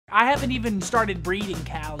I haven't even started breeding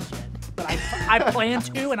cows yet, but I plan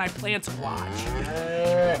to, and I plan to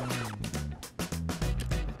watch.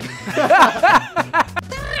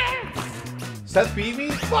 Seth beat me?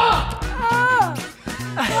 Fuck!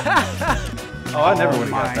 Oh, I never would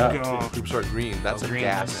have got that. God. Groups are green. That's a green,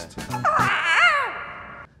 ghast.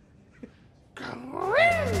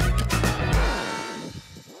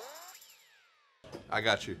 I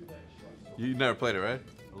got you. You never played it, right?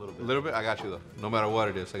 A little bit. A little bit? I got you, though. No matter what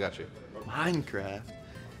it is, I got you. Minecraft.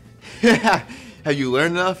 Have you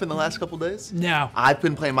learned enough in the last couple days? No. I've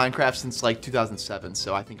been playing Minecraft since like 2007,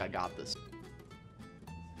 so I think I got this.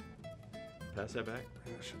 Pass that back.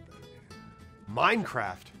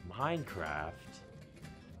 Minecraft. Minecraft.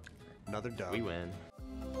 Another dub. We win.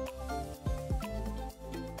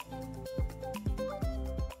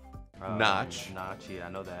 Notch. Notch, yeah, I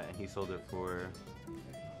know that. And he sold it for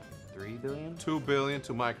 3 billion? 2 billion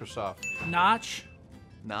to Microsoft. Notch.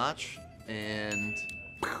 Notch and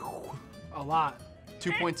A lot.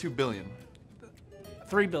 2.2 billion.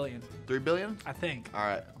 3 billion, 3 billion? I think. All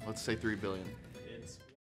right, let's say 3 billion.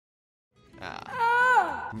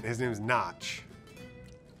 His name is Notch.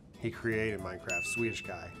 He created Minecraft, Swedish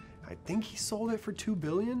guy. I think he sold it for 2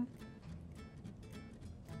 billion.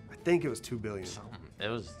 I think it was 2 billion. It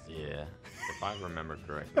was, yeah, if I remember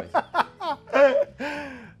correctly.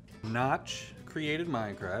 Notch created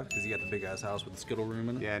Minecraft because he got the big ass house with the skittle room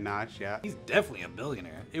in it. Yeah, Notch, yeah. He's definitely a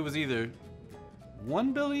billionaire. It was either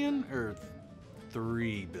 1 billion or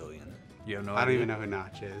 3 billion. You have no idea? I don't even know who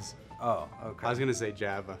Notch is. Oh, okay. I was gonna say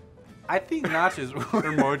Java. I think Notch is Or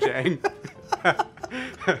Mojang.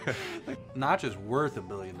 Notch is worth $1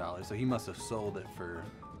 billion, so he must have sold it for,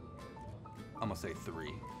 I'm gonna say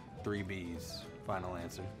 3 B's. Final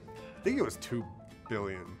answer. I think it was 2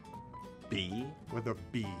 billion B? with a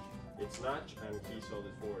B. It's Notch, and he sold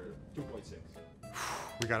it for 2.6.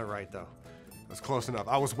 We got it right though. It was close enough.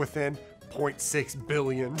 I was within $0.6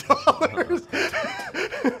 billion.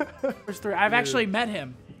 There's 3. I've actually met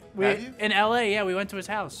him. Have you? In LA, yeah, we went to his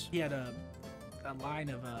house. He had a line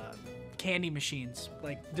of candy machines,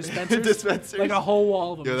 like dispensers. Dispensers? Like a whole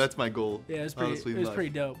wall of them. Yo, that's my goal. Yeah, it was Honestly, pretty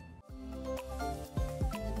dope.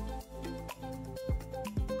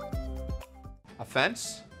 A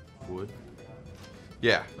fence? Wood?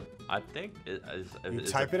 Yeah. I think it is. You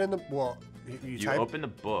type it in the, well, you type, open the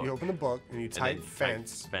book. You open the book and you type then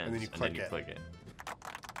fence, and then you click it. Click it.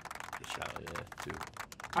 Good shot, yeah, dude.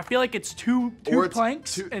 I feel like it's two Or it's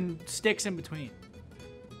planks two- and sticks in between.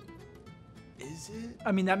 Is it?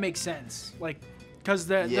 I mean, that makes sense. Like, because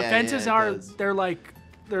the Yeah, fences yeah, it are, does.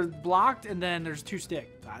 they're blocked, and then there's 2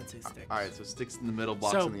 sticks. I'd say sticks. All right, so sticks in the middle,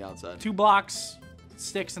 blocks So, on the outside. 2 blocks,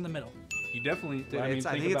 sticks in the middle. You definitely, Dude, I mean,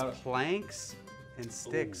 I think think about it's planks and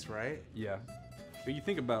sticks, right? yeah. But you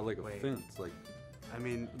think about like a Wait. fence, like I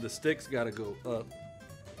mean, the sticks gotta go up.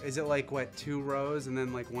 is it like, what, 2 rows and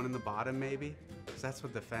then like 1 in the bottom maybe? Because that's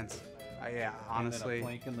what the fence, yeah, And then honestly, a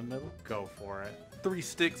plank in the middle. go for it. 3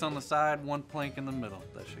 sticks on the side, 1 plank in the middle.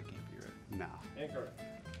 That shit can't be right. No. Incorrect.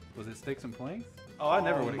 Was it sticks and planks? Oh, I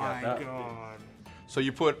never would have got that. God. So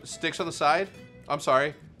you put sticks on the side. I'm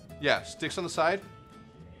sorry. Yeah, sticks on the side.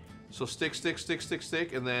 So stick, stick, stick, stick,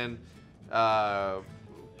 stick, and then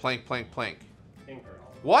plank, plank, plank. Incorrect.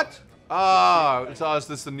 What? Ah, so is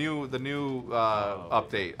this the new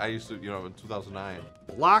update? I used to, you know, in 2009.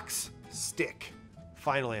 Blocks, stick.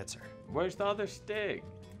 Final answer. Where's the other stick?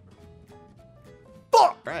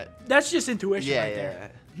 Right. That's just intuition Yeah, right yeah.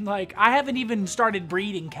 there. Like, I haven't even started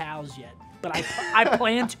breeding cows yet, but I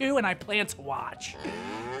plan to, and I plan to watch.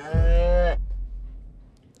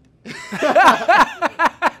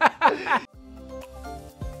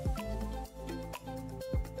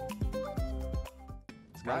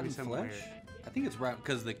 It's gotta be Rotten some flesh? weird. I think it's rotten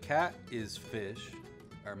because the cat is fish.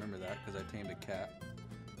 I remember that because I tamed a cat.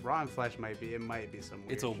 Rotten flesh might be, it might be some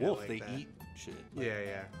weird It's a shit wolf. like They that. eat shit. Yeah,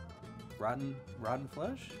 yeah. Rotten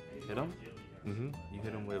flesh? Hit him? Mm-hmm. You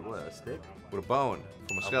hit him with what? A stick? With a bone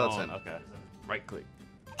from a skeleton. Bone, okay. Right click.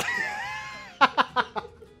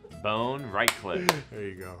 Bone, right click. There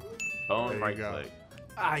you go. Bone, There you right go. click.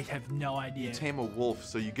 I have no idea. You tame a wolf,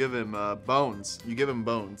 so you give him bones. You give him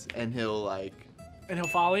bones, and he'll like. And he'll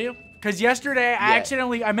follow you? Because yesterday,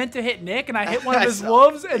 I meant to hit Nick, and I hit one of I his saw-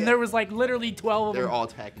 wolves, and yeah. there was like literally 12 of They're them. all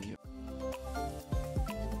attacking you.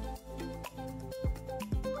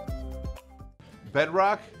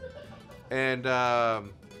 Bedrock, and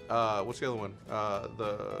what's the other one?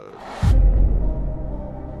 The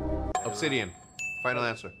obsidian. Final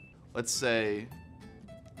answer. Let's say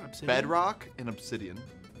Obsidian? bedrock and obsidian.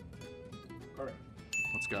 Correct.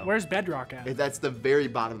 Let's go. Where's Bedrock at? That's the very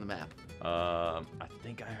bottom of the map. I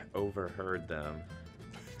think I overheard them.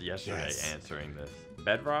 yesterday Yes. answering this.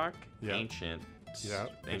 Bedrock, Yep. ancient.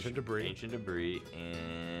 Yep, ancient debris. Ancient debris,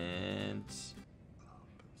 and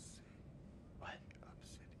what?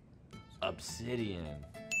 Obsidian.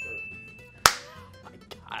 My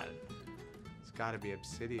God. It's got to be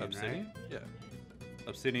obsidian, Obsidian? Yeah.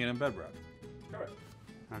 Obsidian and bedrock. Correct.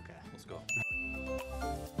 right? Okay. Let's go.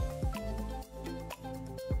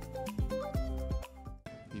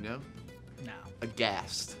 You know? No.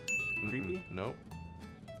 Aghast. Creepy? Nope.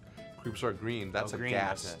 Creeps are green. That's Oh, a green,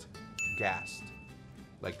 that's ghast. Ghast.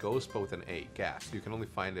 Like ghost, but with an A. Ghast. You can only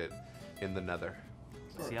find it in the nether.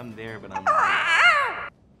 See, I'm there, but I'm.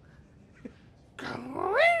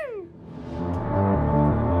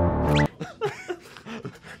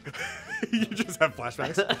 You just have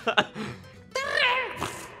flashbacks. That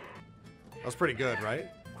was pretty good, right?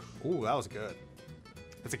 Ooh, that was good.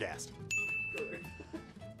 It's a ghast.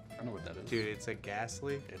 I know what that is. Dude, it's a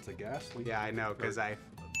ghastly. It's a ghastly. Yeah, I know, because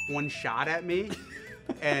one shot at me,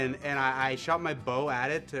 and I shot my bow at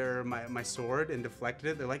it, or my sword, and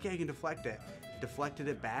deflected it. They're like, yeah, you can deflect it. Deflected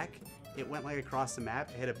it back. It went like across the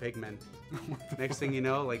map, hit a pigman. Next thing you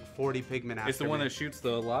know, like 40 pigmen after It's the one me. that shoots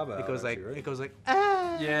the lava. It goes out like, at you, right? it goes like,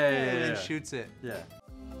 ah, Yeah, and then yeah. shoots it. Yeah.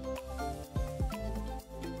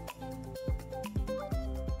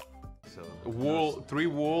 So. Wool, 3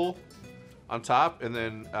 wool on top, and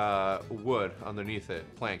then wood underneath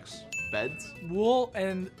it. Planks. Beds? Wool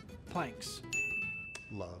and planks.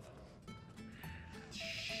 Love.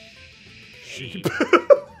 Sheep.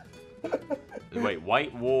 Wait,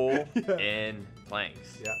 white wool and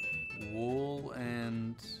planks. Yeah. Wool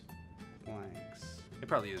and Planks. it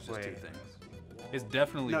probably is just two Wait. things. It's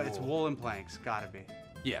definitely No, wool. it's wool and planks. Gotta be.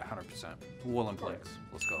 Yeah, 100%. Wool and planks.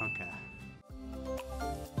 Let's go. Okay.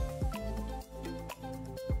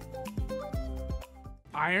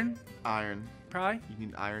 Iron, Iron. probably. You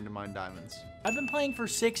need iron to mine diamonds. I've been playing for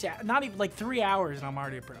 6 hours, not even like 3 hours, and I'm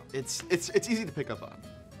already a pro. It's easy to pick up on.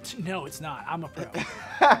 No, it's not. I'm a pro.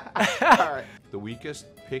 Alright. The weakest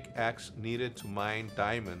pickaxe needed to mine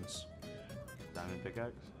diamonds. Diamond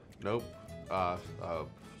pickaxe? Nope. Iron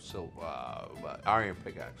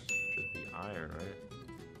pickaxe. Should be iron, right?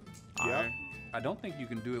 Yep. Iron. I don't think you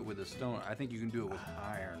can do it with a stone. I think you can do it with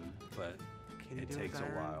iron, but Can you it do takes a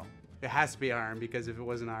iron? while. It has to be iron, because if it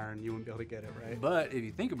wasn't iron, you wouldn't be able to get it, right? But if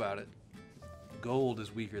you think about it, gold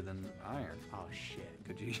is weaker than iron. Oh, shit.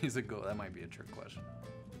 Could you use a gold? That might be a trick question.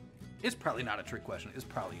 It's probably not a trick question. It's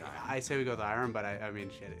probably iron. I say we go with iron, but I mean,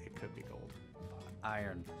 shit, it could be gold.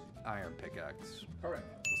 Iron pickaxe.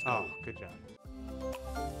 Correct. Oh, good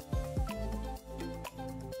job.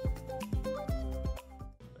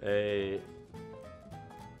 A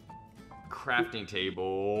crafting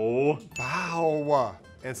table. Wow.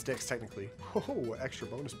 And sticks, technically. Oh, extra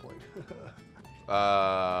bonus point.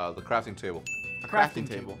 The crafting table. A crafting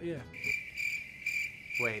table. Yeah.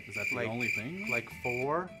 Wait, Is that the like, only thing? like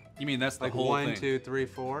 4? You mean that's the Like whole 1, thing? 2, 3,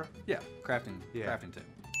 4? Yeah, crafting Yeah. table.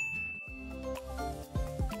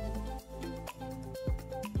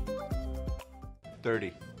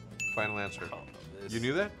 $30. Final answer. This- You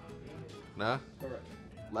knew that? Nah? Correct.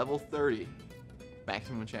 Level 30.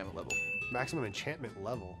 Maximum enchantment level. Maximum enchantment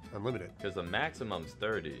level. Unlimited. Because the maximum's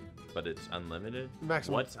 30, but it's unlimited.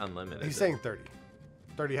 Maximum- What's unlimited? He's saying 30.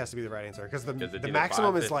 30 has to be the right answer. Because the 'Cause it's the either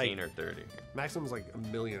maximum 5, is like 15 or 30. maximum is like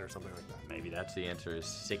 1 million or something like that. Maybe that's the answer his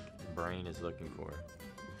sick brain is looking for.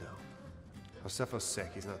 No. Josefo's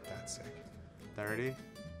sick. He's not that sick. 30?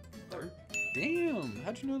 Damn,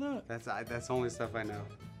 how'd you know that? That's the only stuff I know.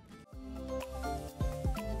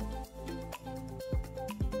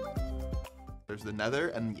 There's the nether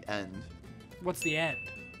and the end. What's the end?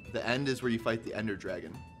 The end is where you fight the ender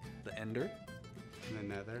dragon. The ender And the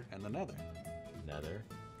nether. and the nether. Nether.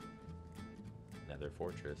 Nether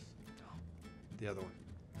Fortress. The other one.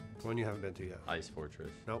 The one you haven't been to yet. Ice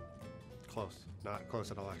Fortress. Nope. Close. Not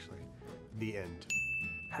close at all, actually. The end.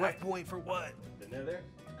 Half point for what? The nether.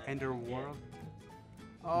 Ender world?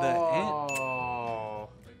 Oh.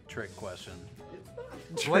 Trick question.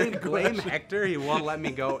 Blame Hector. He won't let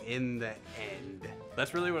me go in the end.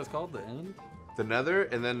 That's really what it's called, the end? The nether,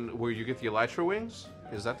 and then where you get the elytra wings?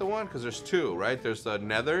 Is that the one? Because there's 2, right? There's the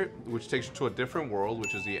nether, which takes you to a different world,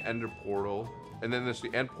 which is the ender portal. And then there's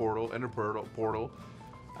the end portal, ender portal.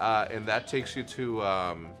 And that takes you to,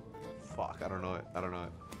 fuck, I don't know it.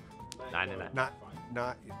 99.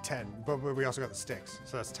 Not 10. But we also got the sticks.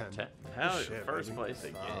 So that's 10. Hell, Shit, first baby. place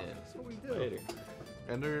again. That's what we do.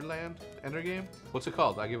 Enderland? Ender game? What's it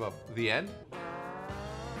called? I give up. The end?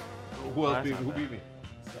 Who else beat, who beat me?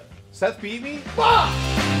 Seth beat me? Fuck!